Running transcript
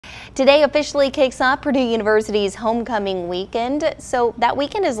Today officially kicks off Purdue University's homecoming weekend, so that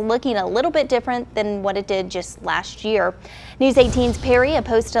weekend is looking a little bit different than what it did just last year. News 18's Perry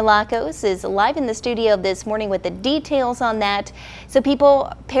Apostolakos is live in the studio this morning with the details on that. So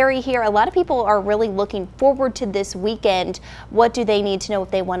Perry here, a lot of people are really looking forward to this weekend. What do they need to know if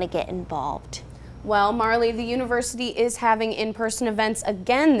they want to get involved? Well, Marley, the university is having in-person events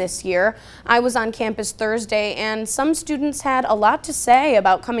again this year. I was on campus Thursday, and some students had a lot to say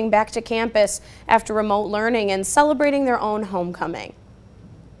about coming back to campus after remote learning and celebrating their own homecoming.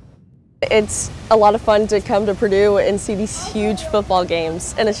 It's a lot of fun to come to Purdue and see these huge football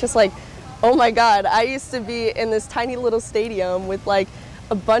games, and it's just like, oh my God, I used to be in this tiny little stadium with like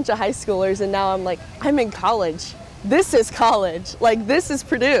a bunch of high schoolers, and now I'm in college. This is college. Like, this is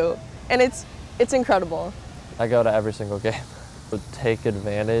Purdue, and it's incredible. I go to every single game. Take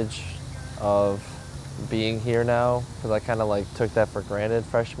advantage of being here now, because I kind of took that for granted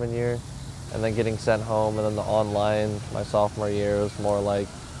freshman year, and then getting sent home, and then the online my sophomore year was more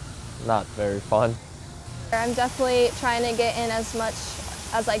not very fun. I'm definitely trying to get in as much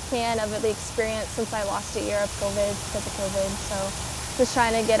as I can of the experience since I lost a year of COVID because of COVID. So just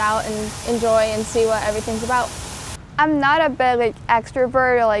trying to get out and enjoy and see what everything's about. I'm not a big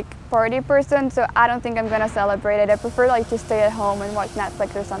extrovert or party person, so I don't think I'm gonna celebrate it. I prefer to stay at home and watch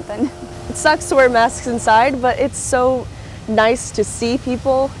Netflix or something. It sucks to wear masks inside, but it's so nice to see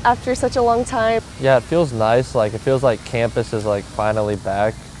people after such a long time. Yeah, it feels nice. It feels like campus is finally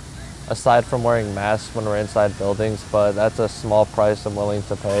back, aside from wearing masks when we're inside buildings, but that's a small price I'm willing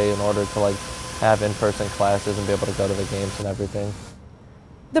to pay in order to have in-person classes and be able to go to the games and everything.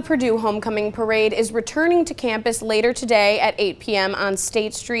 The Purdue Homecoming Parade is returning to campus later today at 8 p.m. on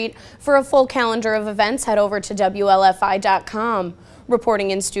State Street. For a full calendar of events, head over to WLFI.com.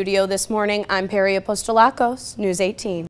 Reporting in studio this morning, I'm Perry Apostolakos, News 18.